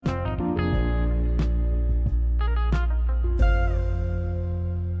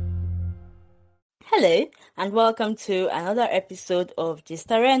Hello, and welcome to another episode of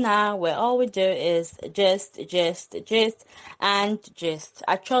Gist Arena, where all we do is and gist.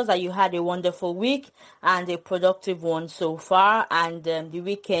 I trust that you had a wonderful week and a productive one so far, and the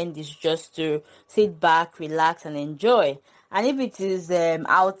weekend is just to sit back, relax, and enjoy. And if it is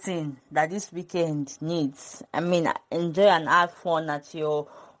outing that this weekend needs, enjoy and have fun at your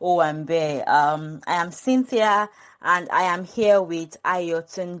Owambe. I am Cynthia, and I am here with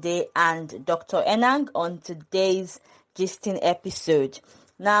Ayotunde and Dr. Enang on today's gisting episode.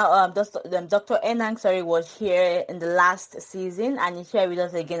 Now, Dr. Enang, was here in the last season and he's here with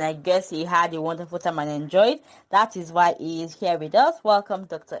us again. I guess he had a wonderful time and enjoyed. That is why he is here with us. Welcome,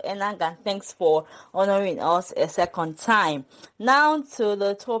 Dr. Enang, and thanks for honoring us a second time. Now to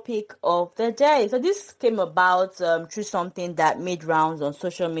the topic of the day. So this came about through something that made rounds on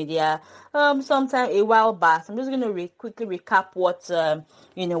social media sometime a while back. So I'm just going to quickly recap what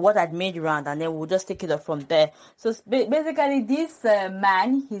had made round, and then we'll just take it up from there. So basically, this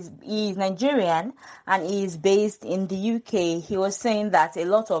man, he's Nigerian and he is based in the UK. He was saying that a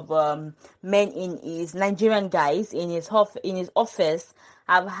lot of men in his Nigerian guys in his office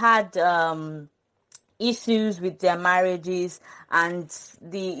have had issues with their marriages, and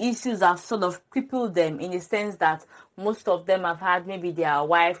the issues have sort of crippled them in the sense that most of them have had maybe their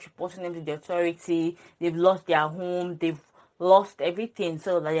wife reporting them to the authority, they've lost their home, they've lost everything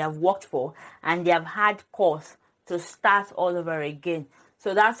so that they have worked for, and they have had cause to start all over again.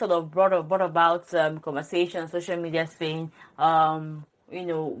 So that sort of brought about conversation on social media saying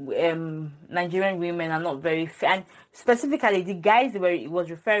Nigerian women are not very fair. And specifically, the guys he was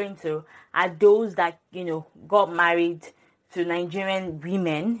referring to are those that, got married to Nigerian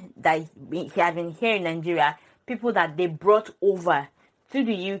women that he had been here in Nigeria, people that they brought over to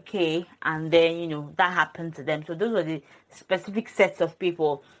the UK, and then, that happened to them. So those were the specific sets of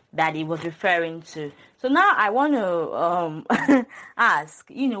people that he was referring to. So now I want to ask,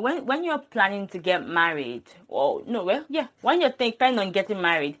 when you're planning to get married, or no, well, yeah, when you're planning on getting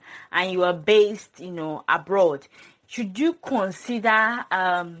married and you are based, abroad, should you consider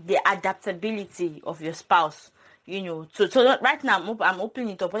the adaptability of your spouse? Right now I'm opening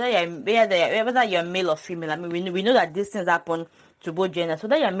it up, whether you're male or female. I mean, we know that these things happen to both genders. So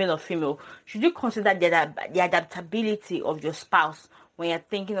that you're male or female, should you consider the adaptability of your spouse when you're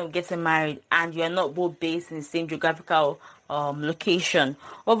thinking of getting married and you're not both based in the same geographical location?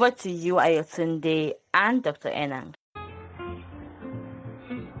 Over to you, Ayotunde and Dr. Enang.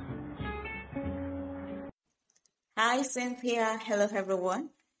 Hi, Cynthia. Hello,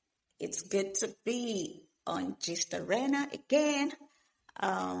 everyone. It's good to be on Gist Arena again.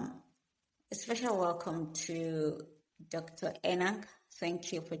 A special welcome to Dr. Enang.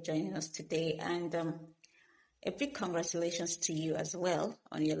 Thank you for joining us today. And a big congratulations to you as well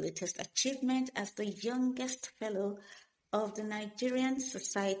on your latest achievement as the youngest fellow of the Nigerian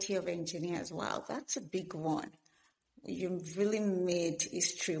Society of Engineers. Wow, that's a big one. You really made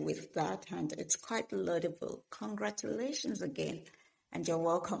history with that, and it's quite laudable. Congratulations again, and you're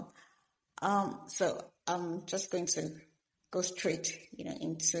welcome. So I'm just going to go straight,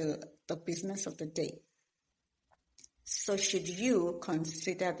 into the business of the day. So should you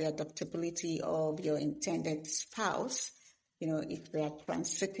consider the adaptability of your intended spouse, if they are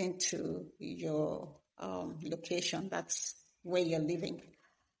transiting to your location, that's where you're living?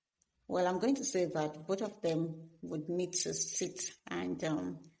 Well, I'm going to say that both of them would need to sit and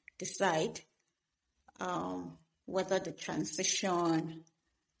decide whether the transition,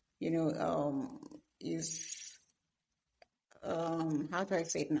 is, how do I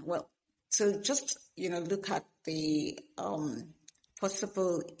say it now? Well, so just, look at the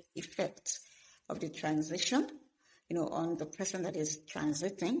possible effects of the transition, on the person that is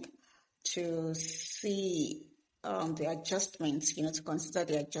transiting, to see the adjustments, to consider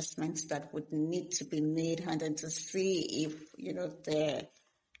the adjustments that would need to be made, and then to see if,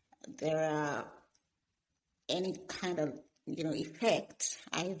 there are any kind of, effects,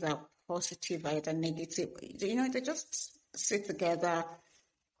 either positive, either negative. They just sit together.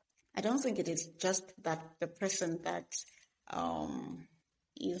 I don't think it is just that the person that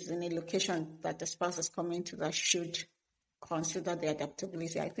is in a location that the spouse is coming to that should consider the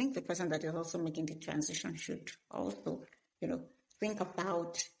adaptability. I think the person that is also making the transition should also, think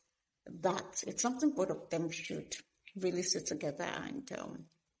about that. It's something both of them should really sit together and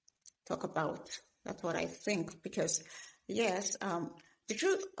talk about. That's what I think. Because, yes, the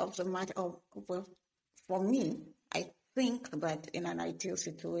truth of the matter, well, for me, I think that in an ideal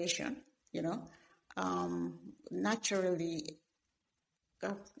situation, naturally,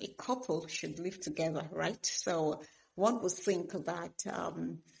 a couple should live together, right? So one would think that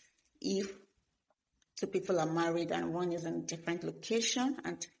if two people are married and one is in a different location,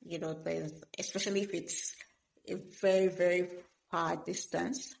 and there's, especially if it's a very, very far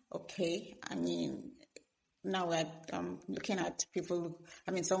distance. Okay, I mean, now we're looking at people.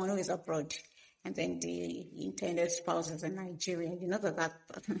 I mean, someone who is abroad, and then the intended spouse is in Nigeria. You know that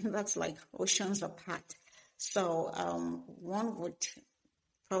that's like oceans apart. So one would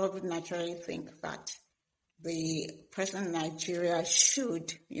probably naturally think that the person in Nigeria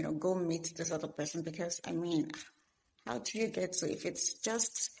should, go meet this other person, because, I mean, how do you get to, if it's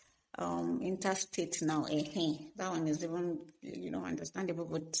just interstate now, that one is even, understandable,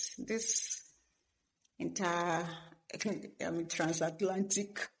 but this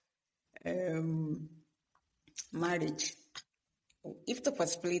transatlantic marriage, if the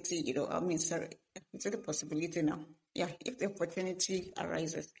possibility, is it a possibility now? Yeah, if the opportunity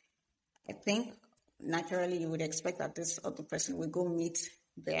arises, I think naturally you would expect that this other person will go meet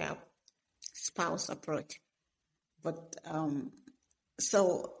their spouse abroad. But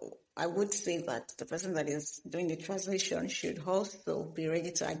so I would say that the person that is doing the transition should also be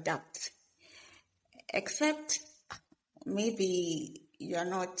ready to adapt. Except maybe you're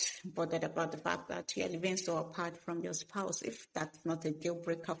not bothered about the fact that you're living so apart from your spouse. If that's not a deal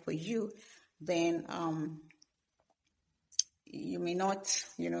breaker for you, then you may not,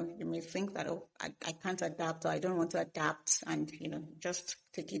 you may think that, oh, I can't adapt, or I don't want to adapt, and, just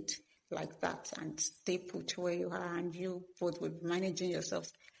take it like that and stay put where you are, and you both will be managing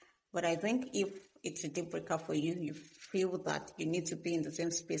yourselves. But I think if it's a deal breaker for you, you feel that you need to be in the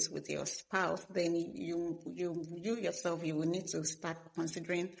same space with your spouse, then you yourself, you will need to start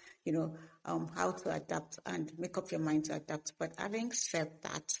considering, how to adapt and make up your mind to adapt. But having said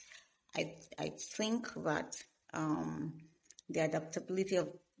that, I think that the adaptability of,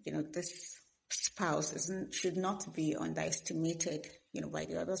 this spouse should not be underestimated, by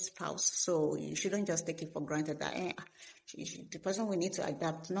the other spouse. So you shouldn't just take it for granted that the person will need to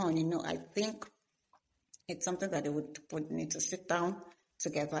adapt. No, I think it's something that they would need to sit down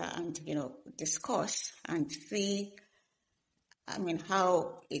together and, discuss and see,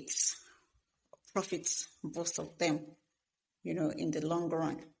 how it profits both of them, in the long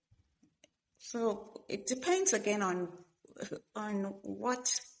run. So it depends again on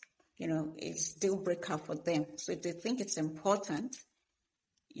what, is deal breaker for them. So if they think it's important,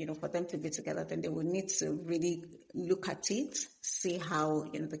 for them to be together, then they will need to really look at it, see how,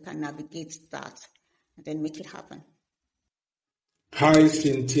 they can navigate that, and then make it happen. Hi,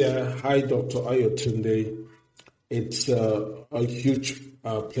 Cynthia. Hi, Dr. Ayotunde. It's a huge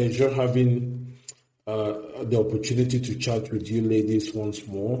pleasure having the opportunity to chat with you ladies once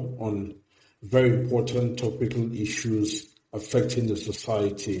more on very important topical issues affecting the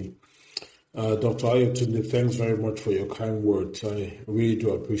society. Dr. Ayotunde, thanks very much for your kind words. I really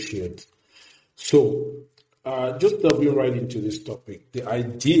do appreciate. So, just delving right into this topic, the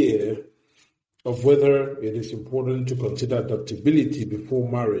idea of whether it is important to consider adaptability before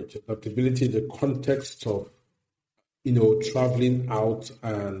marriage, adaptability in the context of, traveling out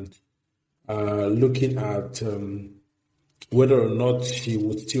and looking at whether or not she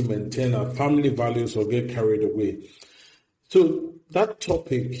would still maintain her family values or get carried away. So that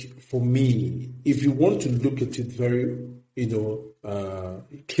topic, for me, if you want to look at it very,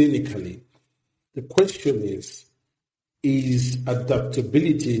 clinically, the question is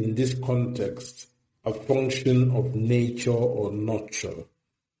adaptability in this context a function of nature or nurture?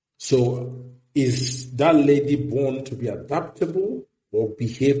 So is that lady born to be adaptable or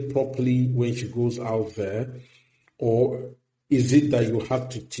behave properly when she goes out there? Or is it that you have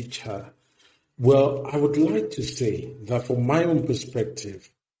to teach her? Well, I would like to say that from my own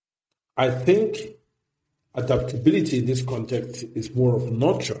perspective, I think adaptability in this context is more of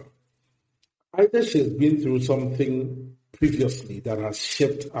nurture. Either she has been through something previously that has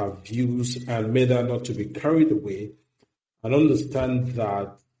shaped her views and made her not to be carried away and understand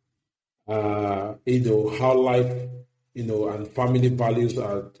that, how life, and family values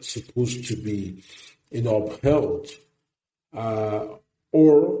are supposed to be, upheld.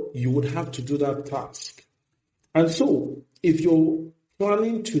 Or you would have to do that task. And so, if you're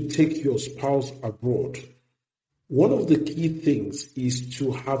planning to take your spouse abroad, one of the key things is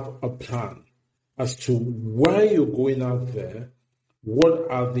to have a plan as to why you're going out there,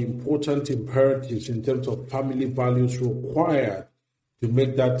 what are the important imperatives in terms of family values required to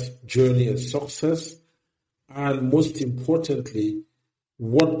make that journey a success, and most importantly,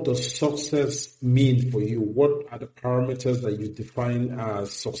 what does success mean for you? What are the parameters that you define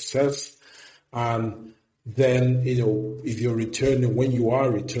as success? And then, if you're returning, when you are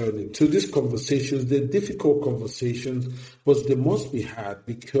returning. So these conversations, they're difficult conversations, but they must be had,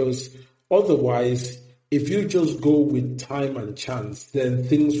 because otherwise If you just go with time and chance, then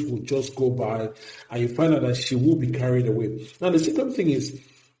things will just go by and you find out that she will be carried away. Now, the second thing is,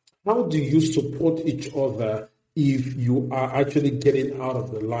 how do you support each other if you are actually getting out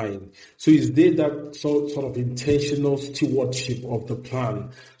of the line? So is there that sort of intentional stewardship of the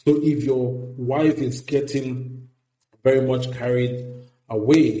plan? So if your wife is getting very much carried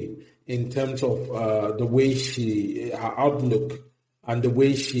away in terms of the way her outlook and the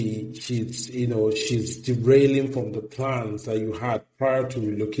way she's derailing from the plans that you had prior to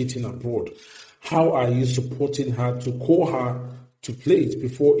relocating abroad, how are you supporting her to call her to place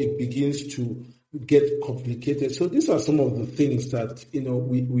before it begins to get complicated? So these are some of the things that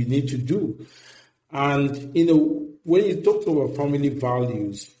we need to do. And when you talk about family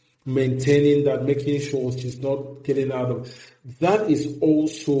values, maintaining that, making sure she's not getting out of that, is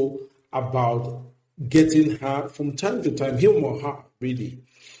also about getting her from time to time, him or her really,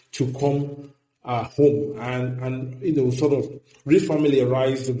 to come home and sort of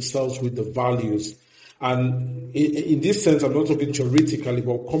refamiliarize themselves with the values. And in this sense, I'm not talking theoretically,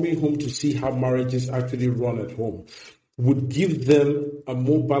 but coming home to see how marriages actually run at home would give them a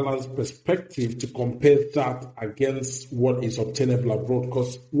more balanced perspective to compare that against what is obtainable abroad.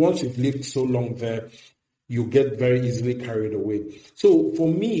 Because once you've lived so long there, you get very easily carried away. So for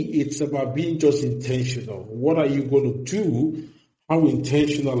me, it's about being just intentional. What are you going to do? How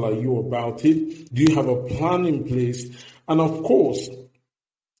intentional are you about it? Do you have a plan in place? And of course,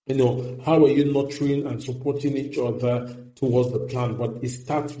 how are you nurturing and supporting each other towards the plan? But it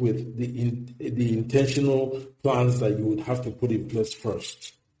starts with the intentional plans that you would have to put in place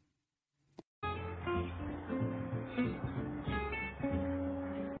first.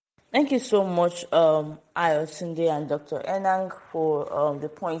 Thank you so much, Ayotunde and Dr. Enang, for the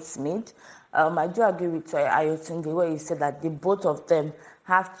points made. I do agree with Ayotunde where you said that the both of them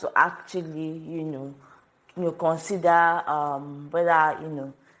have to actually, consider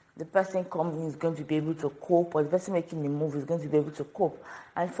whether the person coming is going to be able to cope, or the person making the move is going to be able to cope.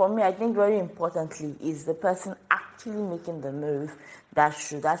 And for me, I think very importantly is the person actually making the move that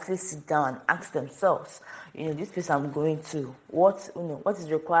should actually sit down and ask themselves, this place I'm going to, what is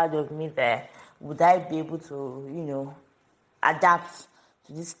required of me there? Would I be able to, adapt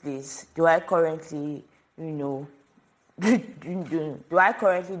to this place? Do I currently, do I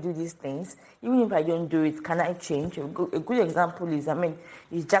currently do these things? Even if I don't do it, can I change? A good example is,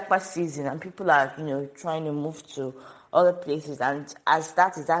 it's jackpot season and people are, trying to move to other places. And as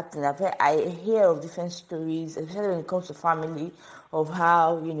that is happening, I hear of different stories, especially when it comes to family, of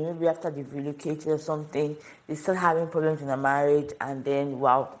how, maybe after they've relocated or something, they start having problems in a marriage, and then,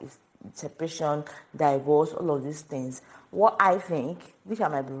 wow, it's separation, divorce, all of these things. What I think, which I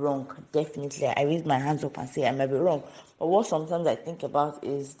might be wrong, definitely, I raise my hands up and say I might be wrong. But what sometimes I think about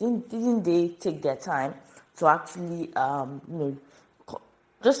is, didn't they take their time to actually,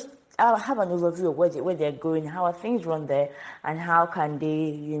 just have an overview of where they're going, how are things run there, and how can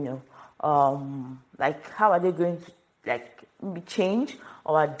they, how are they going to, change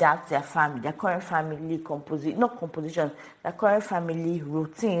or adapt their current family composition, their current family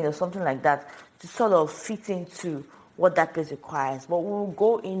routine or something like that, to sort of fit into what that place requires. But we'll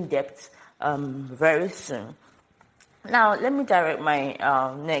go in depth very soon. Now, let me direct my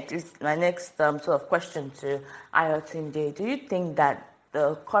next sort of question to Ayotunde. Do you think that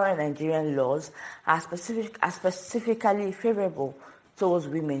the current Nigerian laws are specifically favorable towards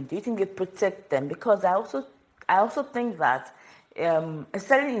women? Do you think they protect them? Because I also think that,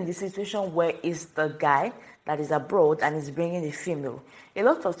 especially in the situation where it's the guy that is abroad and is bringing a female, a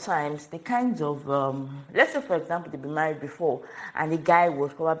lot of times the kinds of, let's say for example, they've been married before and the guy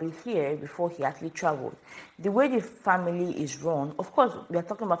was probably here before he actually traveled. The way the family is run, of course, we are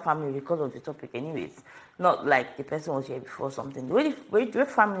talking about family because of the topic anyways, not like the person was here before something. The way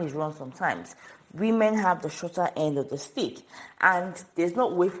family is run sometimes, women have the shorter end of the stick and there's no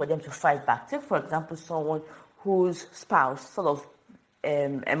way for them to fight back. Take for example someone whose spouse sort of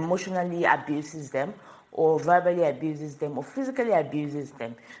emotionally abuses them, or verbally abuses them, or physically abuses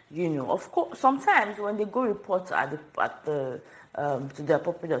them. Of course, sometimes when they go report to the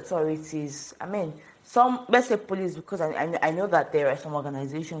appropriate authorities, let's say police, because I know that there are some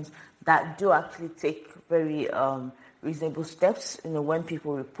organizations that do actually take very reasonable steps, when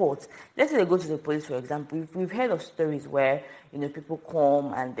people report. Let's say they go to the police, for example. We've heard of stories where, people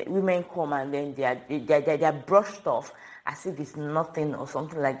come and women come and then they are brushed off as if it's nothing or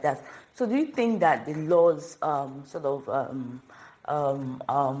something like that. So do you think that the laws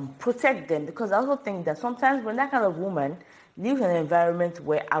protect them? Because I also think that sometimes when that kind of woman lives in an environment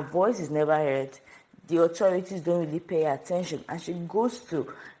where her voice is never heard, the authorities don't really pay attention, and she goes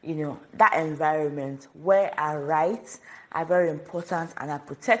to, that environment where her rights are very important and are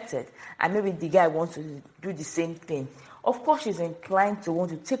protected, and maybe the guy wants to do the same thing. Of course, she's inclined to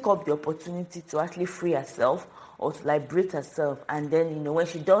want to take up the opportunity to actually free herself or to liberate herself. And then, when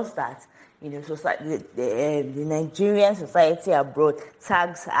she does that, society, the Nigerian society abroad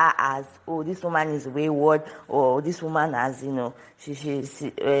tags her as, oh, this woman is wayward, or this woman has, she's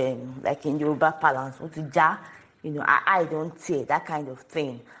like in Yoruba parlance, I don't say that kind of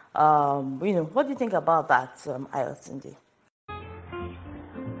thing. What do you think about that, Ayotunde?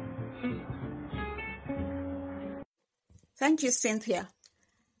 Thank you, Cynthia.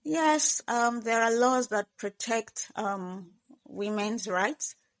 Yes, there are laws that protect women's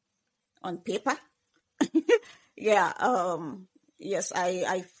rights on paper. Yeah. Yes,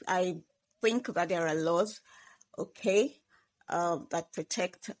 I think that there are laws, okay, that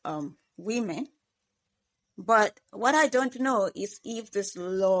protect women. But what I don't know is if these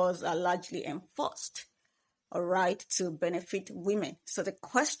laws are largely enforced, all right, to benefit women. So the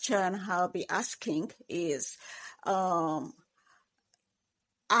question I'll be asking is, how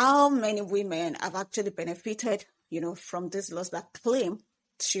many women have actually benefited, from these laws that claim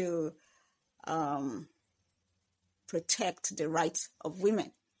to protect the rights of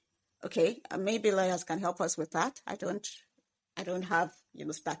women? Okay, maybe lawyers can help us with that. I don't have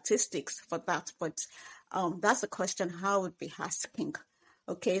statistics for that, but that's the question I would be asking.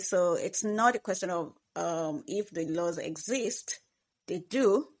 Okay, so it's not a question of if the laws exist, they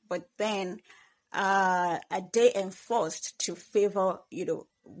do, but then are they enforced to favor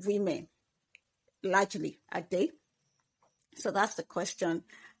women? Largely, are they? So that's the question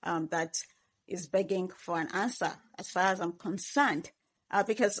that is begging for an answer, as far as I'm concerned,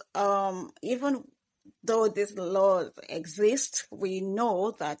 because even though these laws exist, we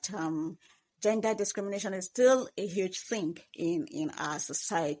know that gender discrimination is still a huge thing in our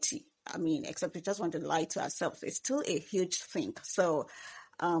society. I mean, except we just want to lie to ourselves. It's still a huge thing. So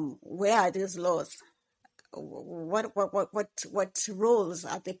where are these laws? What roles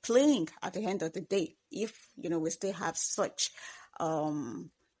are they playing at the end of the day, if we still have such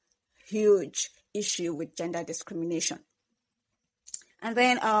huge issue with gender discrimination? And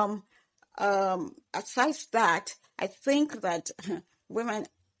then aside that, I think that women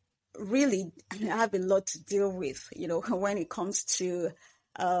really have a lot to deal with, when it comes to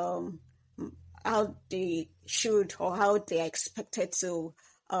how they should or how they are expected to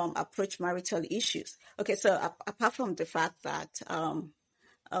approach marital issues. Okay, so apart from the fact that,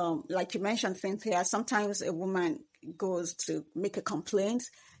 like you mentioned, Cynthia, sometimes a woman goes to make a complaint,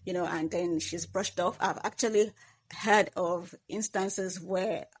 and then she's brushed off. I've actually heard of instances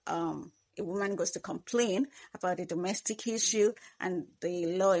where a woman goes to complain about a domestic issue, and the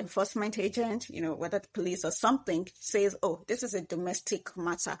law enforcement agent, whether the police or something, says, oh, this is a domestic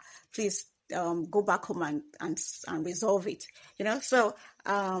matter, please go back home and resolve it. So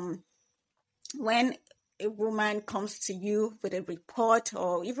when a woman comes to you with a report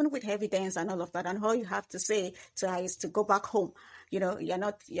or even with evidence and all of that, and all you have to say to her is to go back home, you're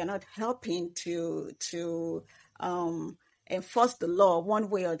not helping to enforce the law one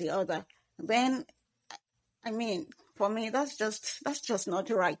way or the other, then, I mean, for me, that's just not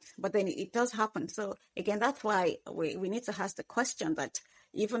right. But then it does happen. So again, that's why we need to ask the question that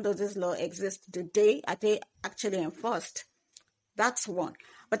even though this law exists, are they actually enforced? That's one.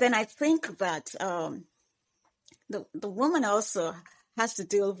 But then I think that the woman also has to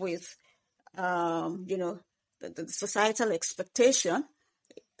deal with the societal expectation,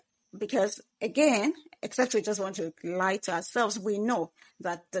 because again, except we just want to lie to ourselves, we know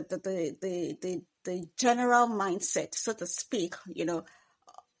that the general mindset, so to speak,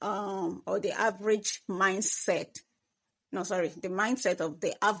 or the average mindset, the mindset of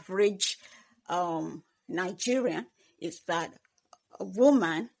the average Nigerian is that a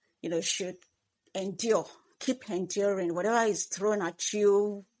woman, should endure, keep enduring whatever is thrown at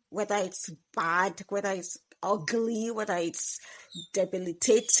you, whether it's bad, whether it's ugly, whether it's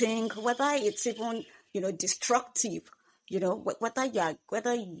debilitating, whether it's even, destructive,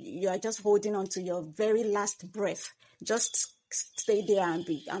 whether you are just holding on to your very last breath, just stay there and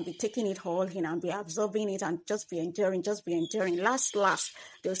be taking it all in and be absorbing it and just be enduring. Last,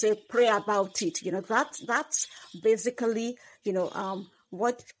 they'll say, pray about it. That's basically,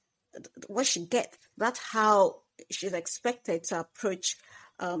 what she gets. That's how she's expected to approach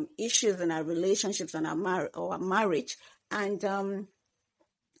issues in our relationships and our marriage. And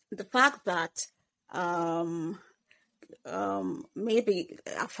the fact that maybe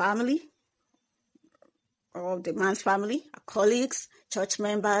a family or the man's family, colleagues, church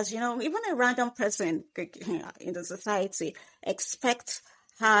members, even a random person in the society expect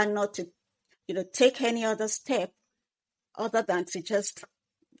her not to, take any other step other than to just,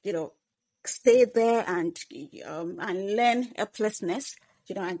 stay there and learn helplessness,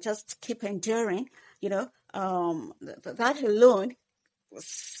 and just keep enduring, that alone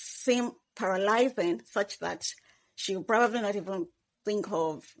seem paralyzing, such that she will probably not even think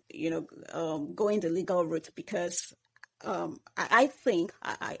of, going the legal route, because I think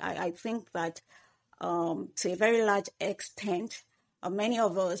that to a very large extent, many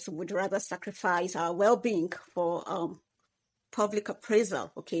of us would rather sacrifice our well-being for public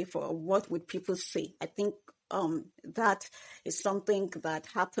appraisal, okay, for what would people say. I think that is something that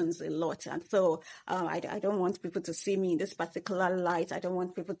happens a lot. And so I don't want people to see me in this particular light. I don't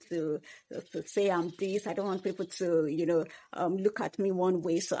want people to say I'm this. I don't want people to, look at me one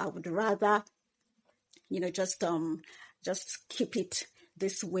way. So I would rather, just keep it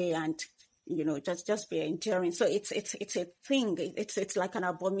this way and, just be enduring. So it's a thing. It's like an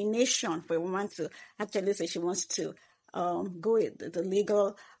abomination for a woman to actually say she wants to go the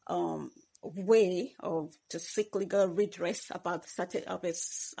legal way to seek legal redress about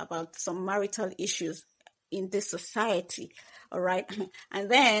some marital issues in this society. All right. And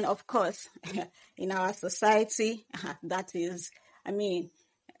then, of course, in our society, that is,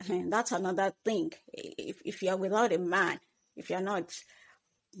 that's another thing. If you're without a man, if you're not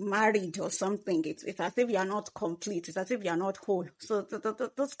married or something, it's as if you're not complete. It's as if you're not whole. So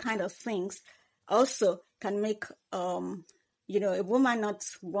those kind of things also can make a woman not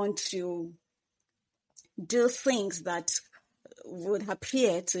want to do things that would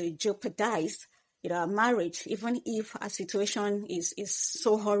appear to jeopardize a marriage, even if a situation is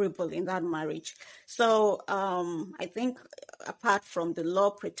so horrible in that marriage. So I think apart from the law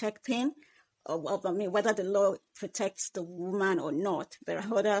protecting, whether the law protects the woman or not, there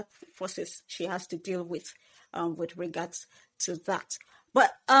are other forces she has to deal with regards to that.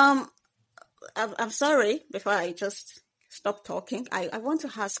 But I'm sorry, before I just stop talking, I want to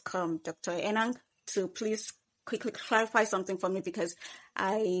ask Dr. Enang to please quickly clarify something for me, because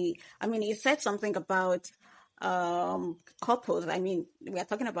he said something about couples. We are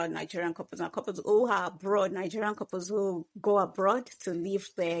talking about Nigerian couples and couples who are abroad, Nigerian couples who go abroad to live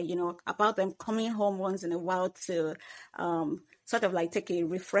there, about them coming home once in a while to sort of like take a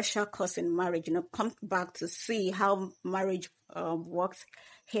refresher course in marriage, come back to see how marriage works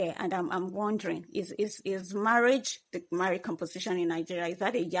here. And I'm wondering, is marriage, the marriage composition in Nigeria, is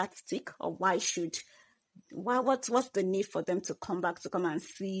that a yardstick, or what's the need for them to come and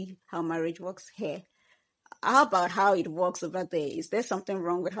see how marriage works here? How about how it works over there? Is there something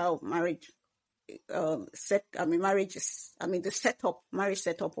wrong with how marriage marriage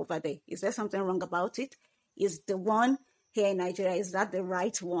setup over there? Is there something wrong about it? Is the one here in Nigeria, is that the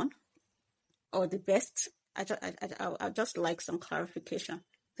right one or the best? I'd just like some clarification.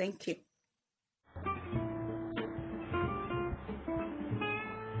 Thank you.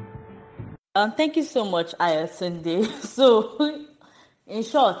 Thank you so much, Ayatunde. So, in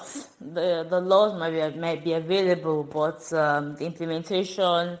short, the laws might be available, but the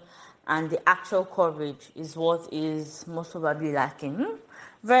implementation and the actual coverage is what is most probably lacking.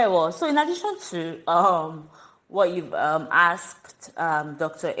 Very well. So, in addition to what you've asked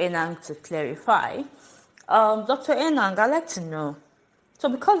Dr. Enang to clarify, Dr. Enang, I'd like to know. So,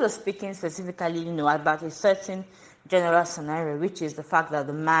 because we're speaking specifically, about a certain general scenario, which is the fact that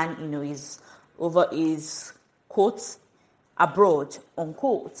the man, is quotes abroad,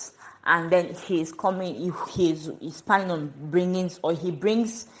 unquote, and then he's coming, he's planning on he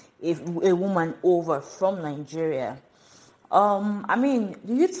brings a woman over from Nigeria. Do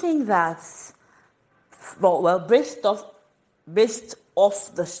you think that, based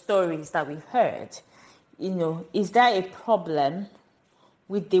off the stories that we've heard, is there a problem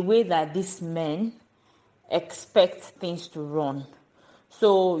with the way that these men expect things to run?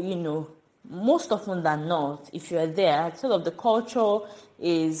 So, most often than not, if you're there, sort of the culture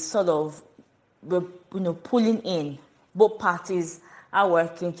is sort of, pulling in. Both parties are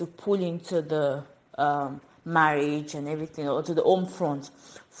working to pull into the marriage and everything, or to the home front.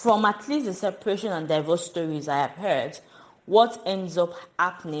 From at least the separation and divorce stories I have heard, what ends up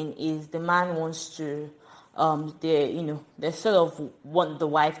happening is the man wants to, they sort of want the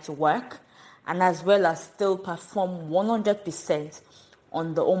wife to work, and as well as still perform 100%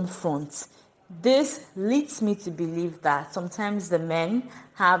 on the home front. This leads me to believe that sometimes the men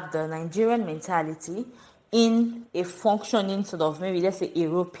have the Nigerian mentality in a functioning sort of, maybe let's say,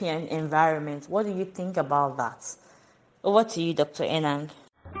 European environment. What do you think about that? Over to you, Dr. Enang.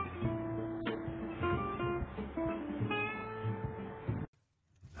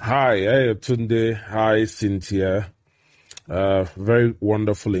 Hi, Tunde. Hi, Cynthia. Very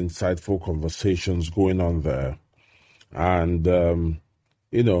wonderful, insightful conversations going on there. And,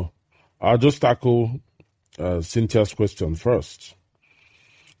 I'll just tackle Cynthia's question first.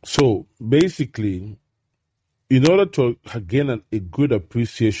 So basically, in order to gain a good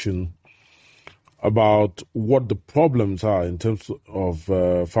appreciation about what the problems are in terms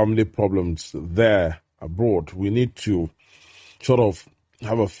of family problems there abroad, we need to sort of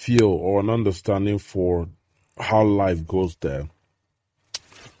have a feel or an understanding for how life goes there.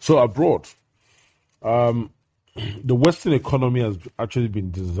 So abroad, the Western economy has actually been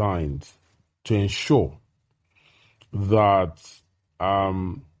designed to ensure that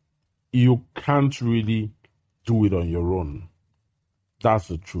you can't really do it on your own. That's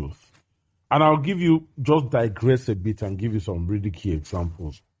the truth. And I'll just digress a bit and give you some really key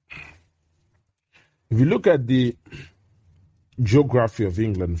examples. If you look at the geography of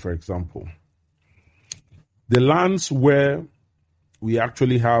England, for example, the lands where we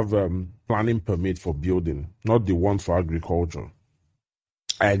actually have planning permit for building, not the ones for agriculture,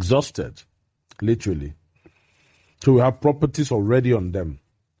 are exhausted, literally. So we have properties already on them.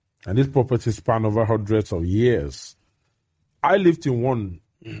 And these properties span over hundreds of years. I lived in one.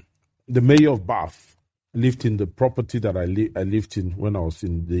 The mayor of Bath lived in the property that I lived in when I was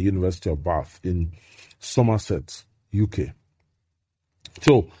in the University of Bath in Somerset, UK.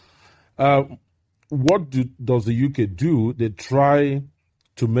 So what does the UK do? They try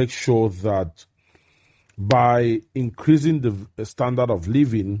to make sure that by increasing the standard of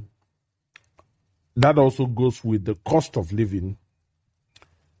living, that also goes with the cost of living.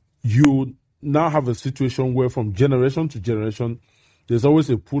 You now have a situation where from generation to generation, there's always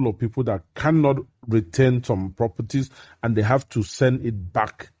a pool of people that cannot retain some properties and they have to send it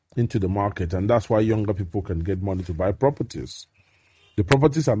back into the market. And that's why younger people can get money to buy properties. The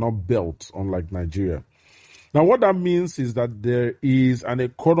properties are not built, unlike Nigeria. Now, what that means is that there is an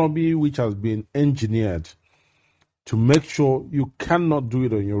economy which has been engineered to make sure you cannot do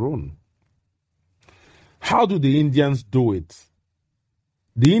it on your own. How do the Indians do it?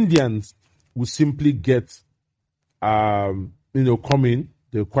 The Indians will simply get come in.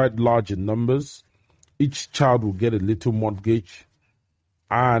 They're quite large in numbers. Each child will get a little mortgage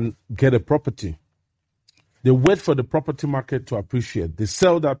and get a property. They wait for the property market to appreciate. They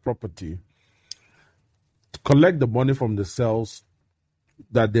sell that property, collect the money from the sales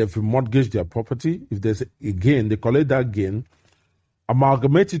that they've mortgaged their property. If there's a gain, they collect that gain,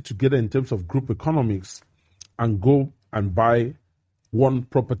 amalgamate it together in terms of group economics, and go and buy one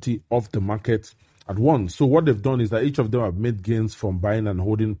property off the market at once. So what they've done is that each of them have made gains from buying and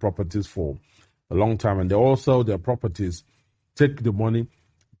holding properties for a long time, and they all sell their properties, take the money,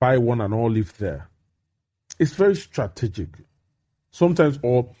 buy one and all live there. It's very strategic. Sometimes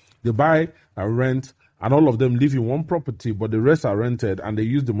or they buy and rent and all of them live in one property, but the rest are rented and they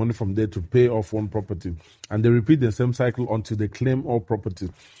use the money from there to pay off one property. And they repeat the same cycle until they claim all properties.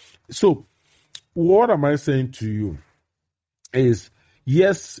 So what am I saying to you is,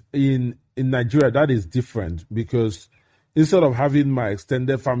 yes, in Nigeria, that is different because instead of having my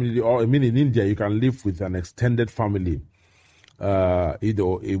extended family, or in India, you can live with an extended family,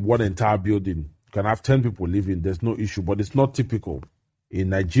 in one entire building. You can have 10 people living, there's no issue, but it's not typical in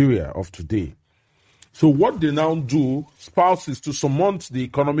Nigeria of today. So what they now do, spouses, to surmount the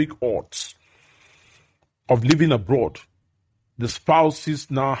economic odds of living abroad, the spouses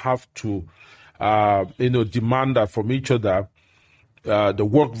now have to, demand that from each other. They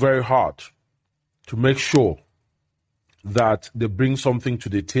work very hard to make sure that they bring something to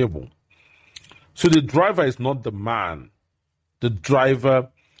the table. So the driver is not the man. The driver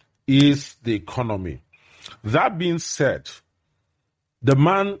is the economy. That being said, the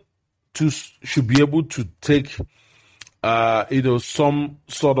man should be able to take, some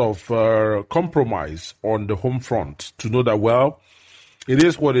sort of compromise on the home front to know that, well, it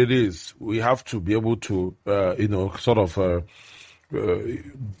is what it is. We have to be able to,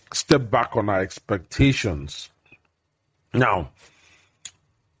 step back on our expectations. Now,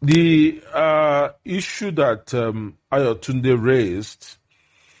 the issue that Ayotunde raised,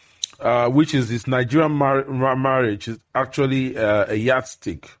 which is this Nigerian marriage, is actually a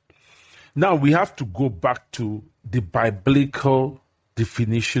yardstick. Now, we have to go back to the biblical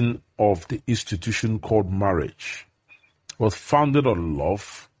definition of the institution called marriage. It was founded on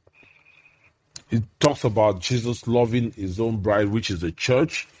love. It talks about Jesus loving his own bride, which is the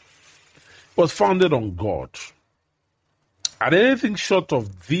church. It was founded on God. And anything short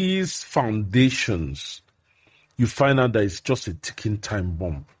of these foundations, you find out that it's just a ticking time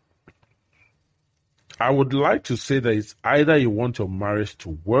bomb. I would like to say that it's either you want your marriage to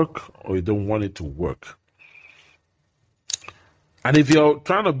work or you don't want it to work. And if you're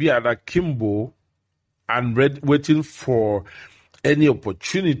trying to be at akimbo and waiting for any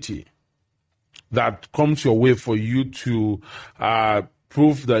opportunity that comes your way for you to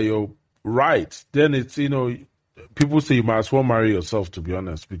prove that you're right, then it's, people say you might as well marry yourself, to be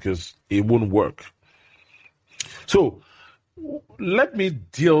honest, because it won't work. So let me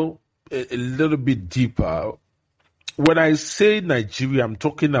deal a little bit deeper. When I say Nigeria, I'm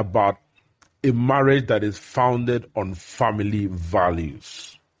talking about a marriage that is founded on family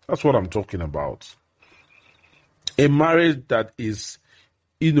values. That's what I'm talking about. A marriage that is,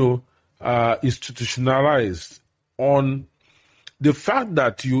 institutionalized on the fact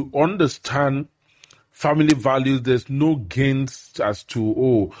that you understand family values. There's no gains as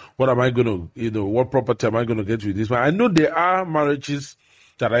to, what am I going to, what property am I going to get with this man? I know there are marriages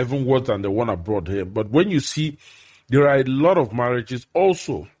that are even worse than the one abroad here. But when you see, there are a lot of marriages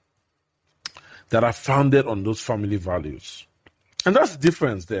also that are founded on those family values. And that's the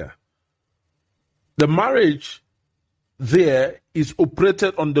difference there. The marriage there is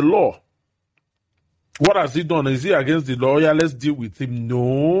operated on the law. What has he done? Is he against the law? Yeah, let's deal with him.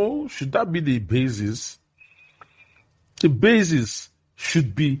 No. Should that be the basis? The basis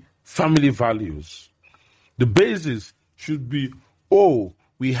should be family values. The basis should be,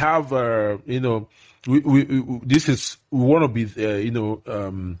 we have, we want to be,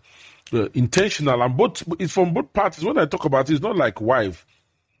 intentional, and it's from both parties. When I talk about it, it's not like wife.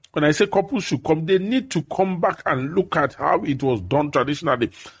 When I say couples should come, they need to come back and look at how it was done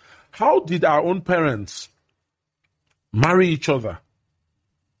traditionally. How did our own parents marry each other?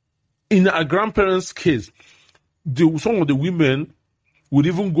 In our grandparents' case, some of the women would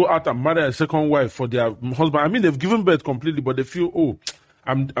even go out and marry a second wife for their husband. I mean, they've given birth completely, but they feel,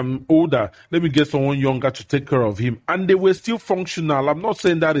 I'm older. Let me get someone younger to take care of him. And they were still functional. I'm not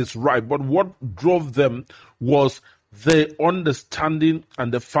saying that is right, but what drove them was the understanding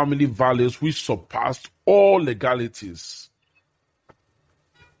and the family values which surpassed all legalities.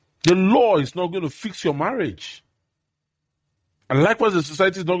 The law is not going to fix your marriage. And likewise, the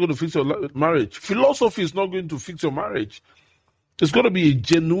society is not going to fix your marriage. Philosophy is not going to fix your marriage. It's going to be a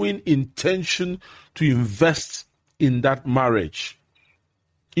genuine intention to invest in that marriage.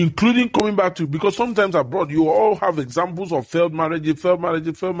 Including coming back to, because sometimes abroad, you all have examples of failed marriages.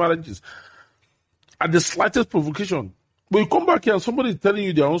 At the slightest provocation. But you come back here and somebody is telling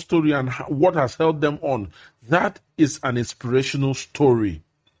you their own story and what has held them on. That is an inspirational story.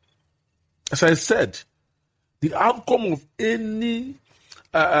 As I said, the outcome of any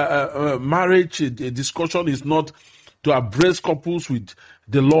marriage discussion is not to embrace couples with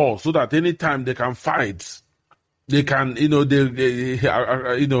the law so that anytime they can fight, they can,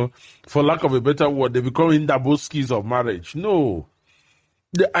 for lack of a better word, they become Indaboskis of marriage. No.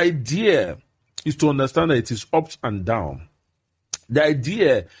 The idea is to understand that it is ups and down. The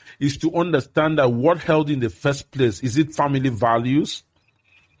idea is to understand that what held in the first place, is it family values?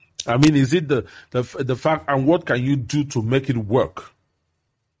 I mean, is it the fact, and what can you do to make it work?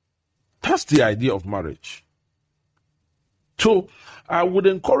 That's the idea of marriage. So I would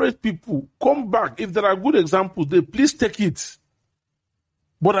encourage people, come back. If there are good examples there, please take it.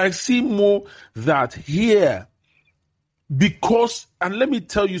 But I see more that here, because, and let me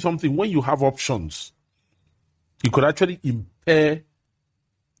tell you something, when you have options, it could actually impair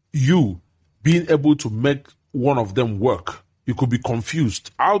you being able to make one of them work. You could be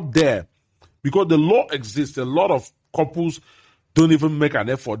confused out there because the law exists. A lot of couples don't even make an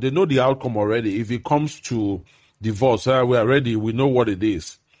effort. They know the outcome already. If it comes to divorce, we are ready. We know what it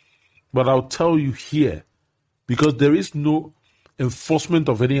is. But I'll tell you here, because there is no enforcement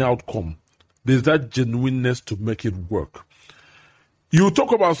of any outcome, there's that genuineness to make it work. You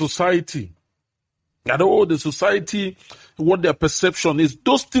talk about society. I know the society, what their perception is.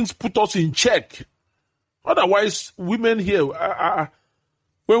 Those things put us in check. Otherwise, women here,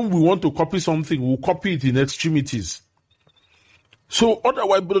 when we want to copy something, we'll copy it in extremities. So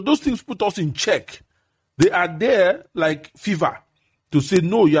otherwise, but those things put us in check. They are there like fever to say,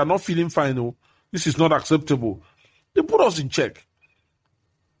 no, you are not feeling fine. No, this is not acceptable. They put us in check.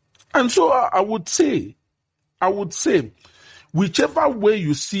 And so I would say, whichever way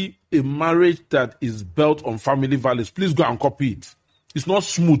you see a marriage that is built on family values, please go and copy it. It's not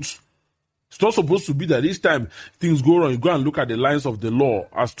smooth. It's not supposed to be that each time things go wrong, you go and look at the lines of the law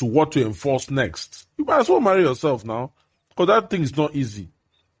as to what to enforce next. You might as well marry yourself now, because that thing is not easy.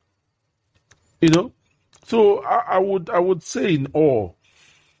 So I would say in all,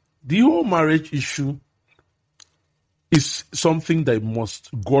 the whole marriage issue is something that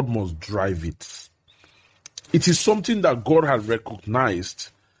God must drive it. It is something that God has recognized.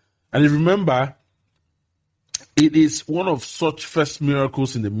 And remember, it is one of such first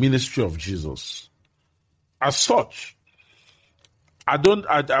miracles in the ministry of Jesus. As such,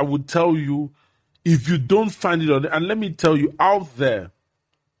 I would tell you, if you don't find it on, and let me tell you, out there,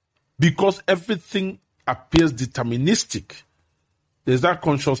 because everything appears deterministic, there's that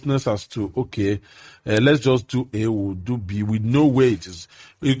consciousness as to, okay, let's just do A, we'll do B. We know where it is.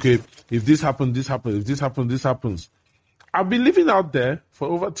 Okay, if this happens, this happens. If this happens, this happens. I've been living out there for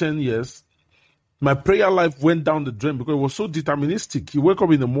over 10 years. My prayer life went down the drain because it was so deterministic. You wake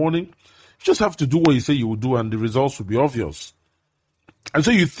up in the morning, you just have to do what you say you will do, and the results will be obvious. And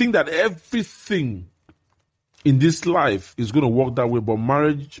so you think that everything in this life is going to work that way, but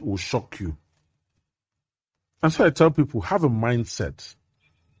marriage will shock you. And so I tell people, have a mindset.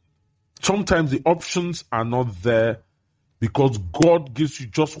 Sometimes the options are not there because God gives you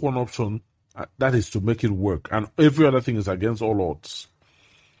just one option, that is to make it work. And every other thing is against all odds.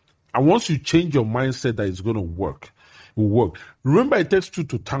 And once you change your mindset that it's going to work, it will work. Remember, it takes two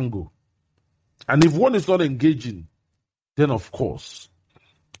to tango. And if one is not engaging, then of course,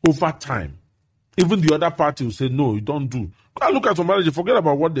 over time, even the other party will say, no, you don't do. Look at some marriage, forget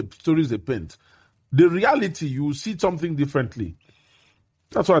about what the stories they paint. The reality, you will see something differently.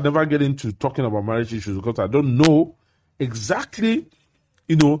 That's why I never get into talking about marriage issues, because I don't know exactly,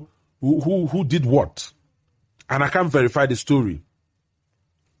 who did what. And I can't verify the story.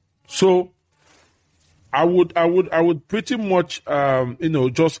 So I would pretty much,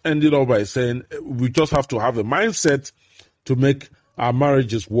 just end it all by saying we just have to have a mindset to make our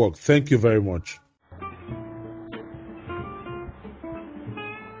marriages work. Thank you very much.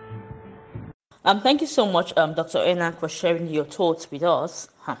 Thank you so much, Dr. Enan, for sharing your thoughts with us.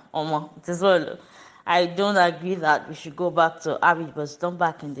 I don't agree that we should go back to how it was done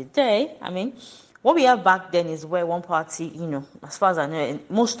back in the day. I mean, what we have back then is where one party, as far as I know,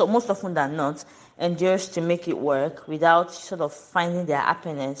 most often than not, endures to make it work without sort of finding their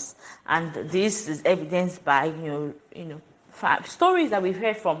happiness. And this is evidenced by, stories that we've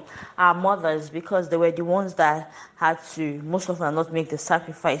heard from our mothers, because they were the ones that had to, most often not, make the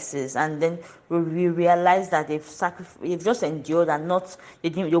sacrifices. And then we realized that they've just endured and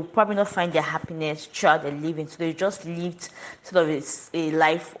they'll probably not find their happiness throughout their living. So they just lived sort of a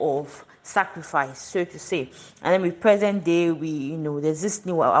life of sacrifice, so to say. And then with present day, there's this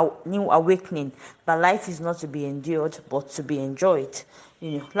new awakening that life is not to be endured but to be enjoyed.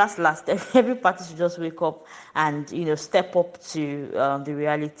 Last every party should just wake up and step up to the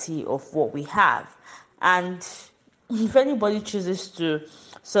reality of what we have. And if anybody chooses to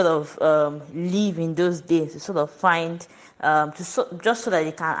sort of live in those days, to sort of find just so that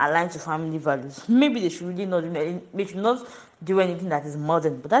they can align to family values, maybe they should really not do anything that is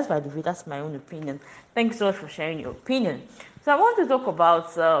modern. But that's, by the way, that's my own opinion. Thanks so much for sharing your opinion. So I want to talk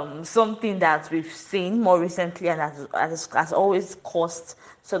about something that we've seen more recently, and has always caused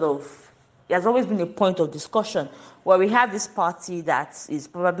it has always been a point of discussion, where we have this party that is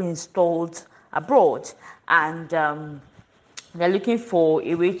probably installed abroad, and they're looking for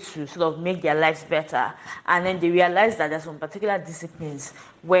a way to sort of make their lives better. And then they realize that there's some particular disciplines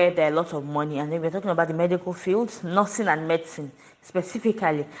where there are a lot of money. And then we're talking about the medical field, nursing and medicine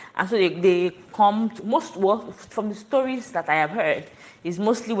specifically. And so they come to from the stories that I have heard, is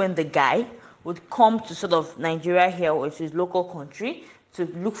mostly when the guy would come to sort of Nigeria here, or to his local country, to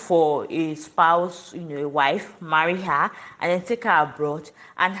look for a spouse, a wife, marry her, and then take her abroad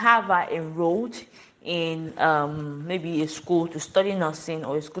and have her enrolled in maybe a school to study nursing,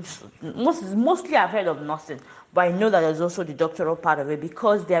 or a school mostly I've heard of nursing, but I know that there's also the doctoral part of it,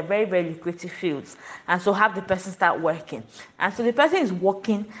 because they are very, very lucrative fields. And so have the person start working, and so the person is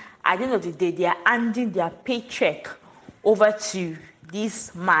working. At the end of the day, they are handing their paycheck over to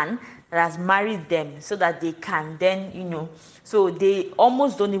this man that has married them, so that they can then so they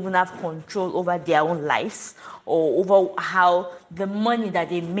almost don't even have control over their own lives, or over how the money that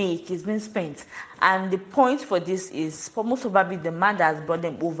they make is being spent. And the point for this is, for most probably, the man that has brought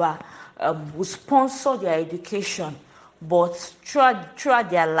them over will sponsor their education, but throughout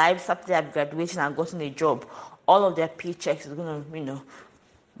their lives, after their graduation and gotten a job, all of their paychecks is going to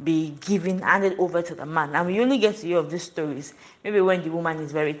be handed over to the man. And we only get to hear of these stories maybe when the woman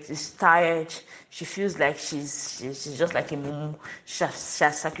is tired, she feels like she's just like a mom, she has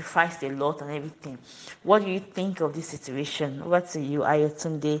sacrificed a lot and everything. What do you think of this situation? Over to you,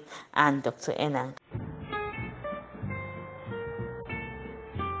 Ayotunde and Dr. Enan.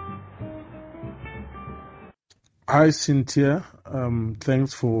 Hi, Cynthia.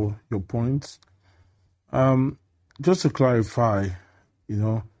 Thanks for your points. Just to clarify,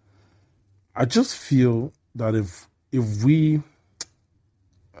 I just feel that if we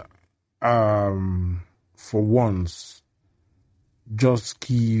for once just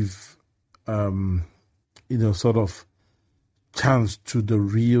give sort of chance to the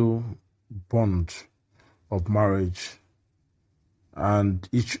real bond of marriage, and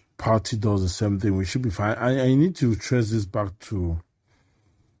each party does the same thing, we should be fine. I need to trace this back to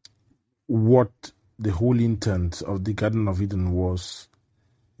what the whole intent of the Garden of Eden was.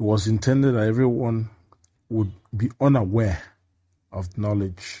 It was intended that everyone would be unaware of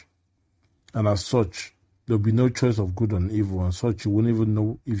knowledge, and as such, there'll be no choice of good and evil, and such you wouldn't even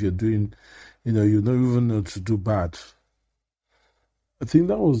know if you're doing, you don't even know to do bad. I think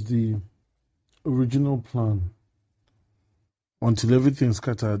that was the original plan until everything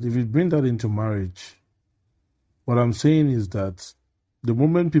scattered. If you bring that into marriage, what I'm saying is that the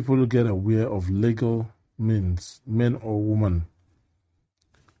moment people get aware of legal means, men or women,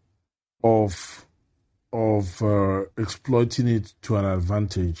 of exploiting it to an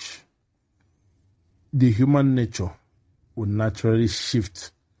advantage, the human nature would naturally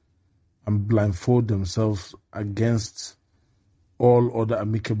shift and blindfold themselves against all other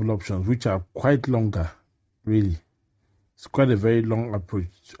amicable options, which are quite longer, really. It's quite a very long approach,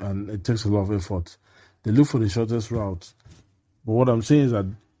 and it takes a lot of effort. They look for the shortest route. But what I'm saying is that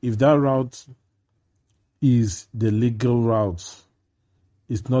if that route is the legal route,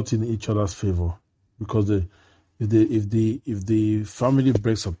 it's not in each other's favor, because if the family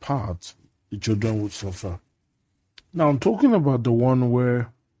breaks apart, the children would suffer. Now I'm talking about the one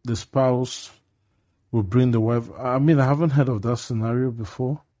where the spouse will bring the wife. I mean, I haven't heard of that scenario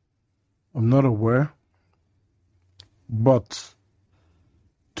before. I'm not aware. But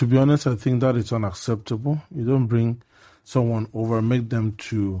to be honest, I think that is unacceptable. You don't bring someone over and make them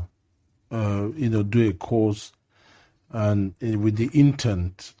to, do a course and with the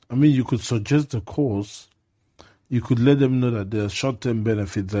intent. I mean, you could suggest the course. You could let them know that there are short-term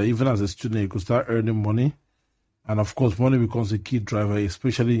benefits. That even as a student, you could start earning money. And of course, money becomes a key driver,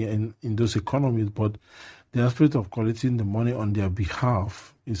 especially in those economies. But the aspect of collecting the money on their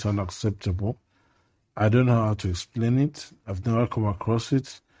behalf is unacceptable. I don't know how to explain it. I've never come across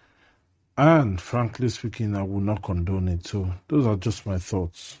it. And frankly speaking, I will not condone it. So those are just my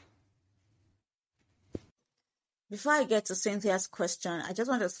thoughts. Before I get to Cynthia's question, I just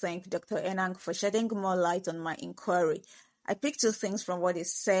want to thank Dr. Enang for shedding more light on my inquiry. I picked two things from what he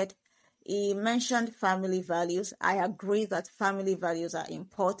said. He mentioned family values. I agree that family values are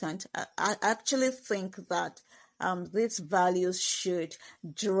important. I actually think that these values should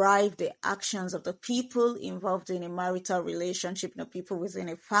drive the actions of the people involved in a marital relationship, people within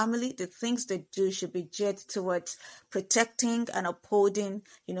a family. The things they do should be geared towards protecting and upholding,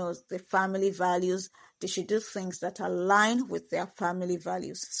 the family values. They should do things that align with their family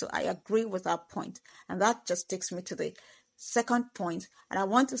values. So I agree with that point. And that just takes me to the second point. And I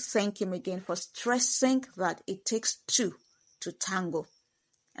want to thank him again for stressing that it takes two to tango.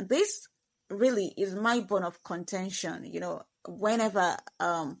 And this really is my bone of contention, whenever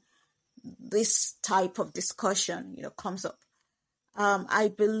this type of discussion, comes up.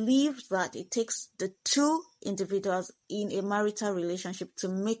 I believe that it takes the two individuals in a marital relationship to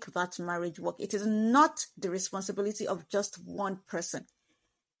make that marriage work. It is not the responsibility of just one person.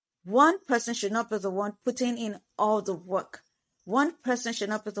 One person should not be the one putting in all the work. One person should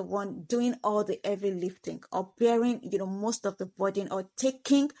not be the one doing all the heavy lifting or bearing, most of the burden, or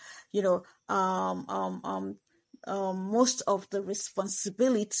taking, most of the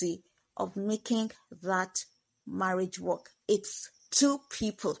responsibility of making that marriage work. It's two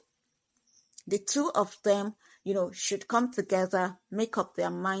people. The two of them, should come together, make up their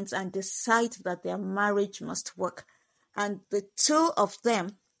minds, and decide that their marriage must work. And the two of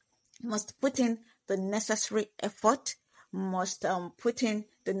them must put in the necessary effort, must put in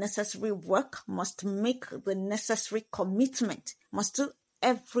the necessary work, must make the necessary commitment, must do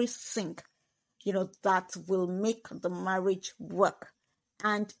everything, that will make the marriage work.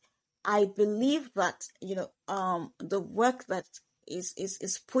 And I believe that, the work that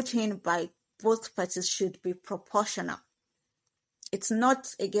is put in by both parties should be proportional. It's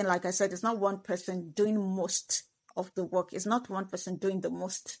not, again, like I said, it's not one person doing most of the work. It's not one person doing the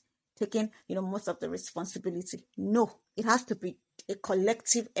most, taking, most of the responsibility. No, it has to be a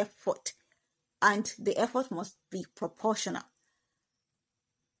collective effort, and the effort must be proportional.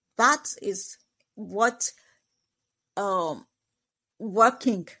 That is what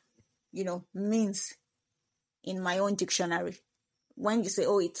working, means in my own dictionary. When you say,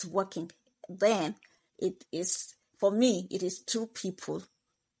 oh, it's working, then it is, for me, it is two people,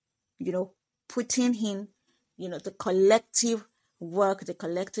 putting in, the collective work, the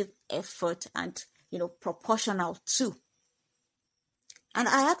collective effort, and proportional to. And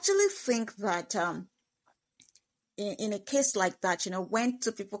I actually think that in a case like that, when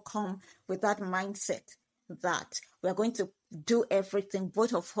two people come with that mindset that we're going to do everything,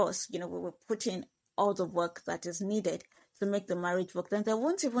 both of us, we will put in all the work that is needed to make the marriage work, then there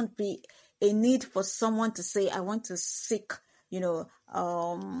won't even be a need for someone to say, I want to seek,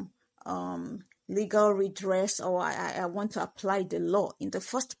 legal redress, or I want to apply the law. In the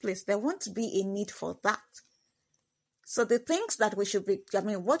first place, there won't be a need for that. So the things that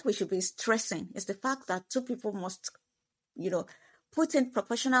what we should be stressing is the fact that two people must, put in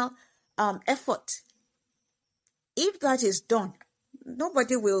proportional effort. If that is done,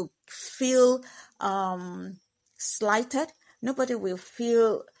 nobody will feel slighted. Nobody will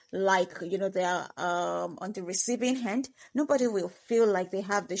feel like, they are on the receiving end. Nobody will feel like they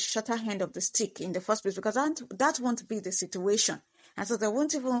have the shorter end of the stick in the first place, because that won't be the situation. And so there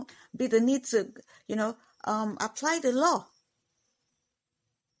won't even be the need to, apply the law.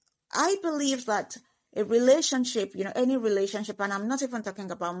 I believe that a relationship, any relationship, and I'm not even talking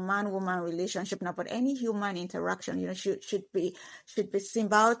about man-woman relationship now, but any human interaction, should be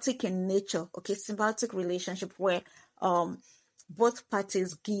symbiotic in nature. Okay, symbiotic relationship where both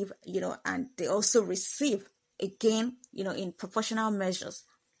parties give, and they also receive, again, in proportional measures.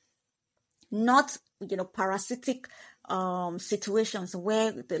 Not, parasitic situations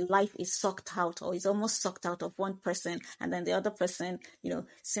where the life is sucked out, or is almost sucked out of one person, and then the other person,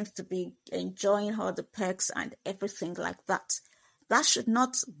 seems to be enjoying all the perks and everything like that. That should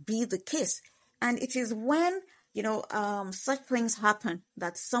not be the case. And it is when, such things happen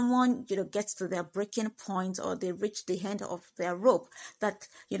that someone, gets to their breaking point, or they reach the end of their rope, that,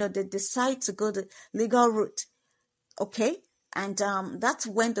 they decide to go the legal route. Okay? And that's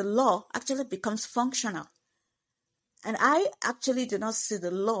when the law actually becomes functional. And I actually do not see the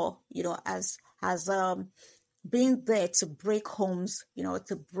law, as being there to break homes,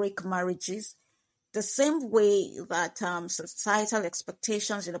 to break marriages. The same way that societal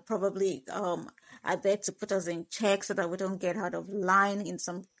expectations, probably are there to put us in check so that we don't get out of line in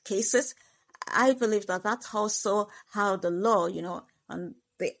some cases. I believe that that's also how the law, on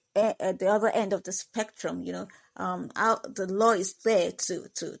the other end of the spectrum, how the law is there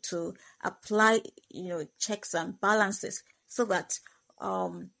to apply, checks and balances, so that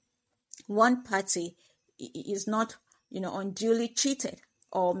one party is not, unduly cheated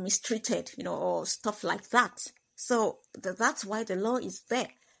or mistreated, or stuff like that. So that's why the law is there.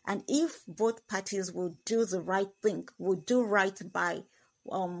 And if both parties will do the right thing, will do right by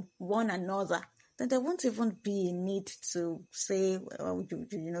one another, then there won't even be a need to say,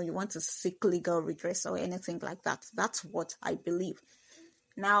 you want to seek legal redress or anything like that. That's what I believe.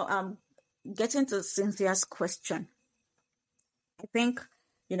 Now, getting to Cynthia's question, I think,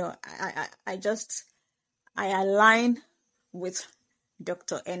 I align with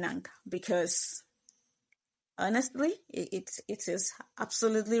Dr. Enang, because honestly, it is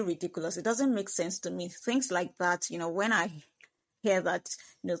absolutely ridiculous. It doesn't make sense to me. Things like that, when I hear that,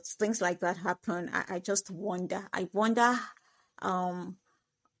 things like that happen, I just wonder. I wonder, how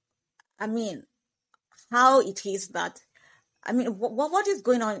it is that, what is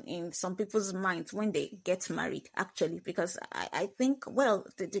going on in some people's minds when they get married, actually? Because I think, well,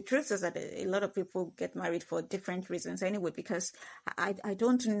 the truth is that a lot of people get married for different reasons anyway, because I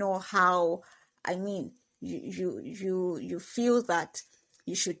don't know how, you feel that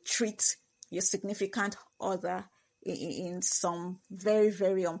you should treat your significant other in some very,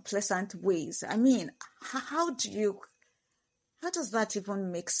 very unpleasant ways. How does that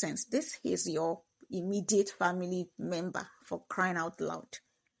even make sense? This is your immediate family member, for crying out loud.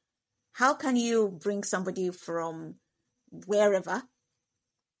 How can you bring somebody from wherever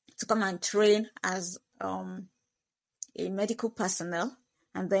to come and train as a medical personnel,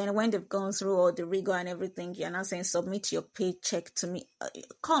 and then when they've gone through all the rigor and everything, you're now saying, submit your paycheck to me?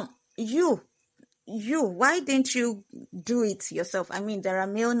 Come, you, why didn't you do it yourself? There are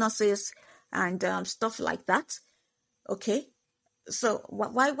male nurses and stuff like that. Okay, so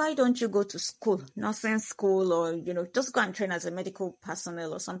why don't you go to school, nursing school, or just go and train as a medical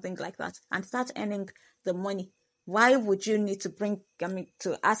personnel or something like that, and start earning the money? Why would you need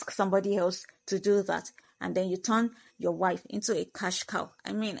to ask somebody else to do that, and then you turn your wife into a cash cow?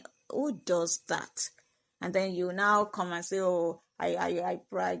 Who does that? And then you now come and say, oh, I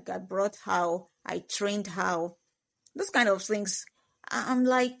brought how, I trained how, those kind of things. I'm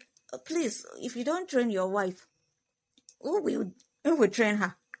like, please, if you don't train your wife, who will train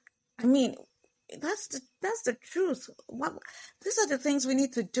her? That's the truth. These are the things we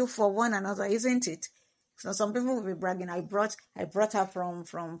need to do for one another, isn't it? So some people will be bragging, I brought her from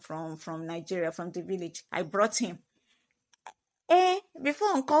Nigeria, from the village. I brought him. Before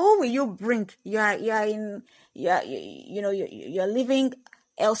uncle, who will you bring? You're living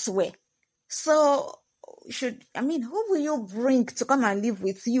elsewhere. So who will you bring to come and live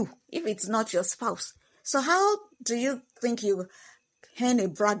with you if it's not your spouse? So how do you think you earn a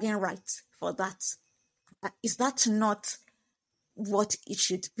bragging right for that? Is that not what it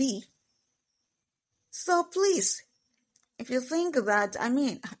should be? So please, if you think that, I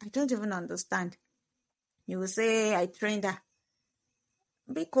don't even understand. You will say, I trained her.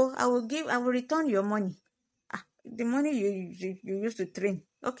 Biko, I will return your money. The money you used to train.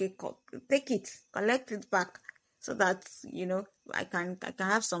 Okay, take it, collect it back, so that I can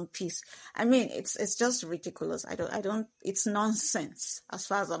have some peace. It's just ridiculous. I don't. It's nonsense as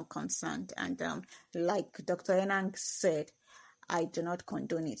far as I'm concerned. And like Dr. Enang said, I do not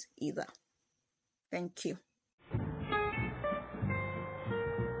condone it either. Thank you.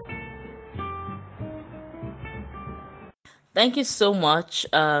 Thank you so much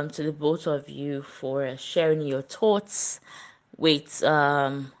to the both of you for sharing your thoughts with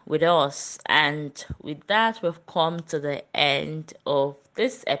us. And with that, we've come to the end of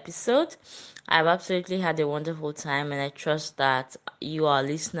this episode. I've absolutely had a wonderful time, and I trust that you, our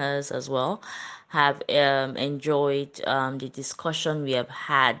listeners, as well, have enjoyed the discussion we have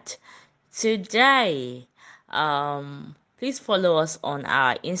had today. Please follow us on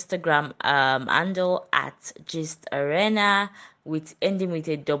our Instagram handle at Gist Arena ending with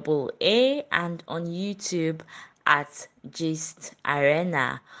a double A, and on YouTube at Gist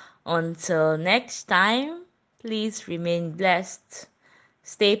Arena. Until next time, please remain blessed,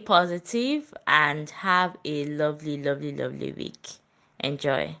 stay positive, and have a lovely, lovely, lovely week.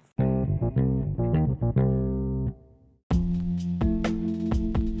 Enjoy.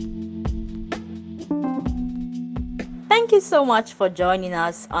 Thank you so much for joining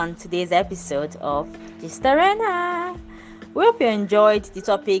us on today's episode of Gist Arena. We hope you enjoyed the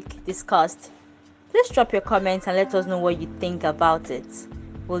topic discussed. Please drop your comments and let us know what you think about it.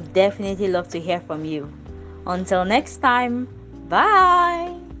 We'll definitely love to hear from you. Until next time,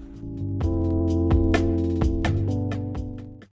 bye!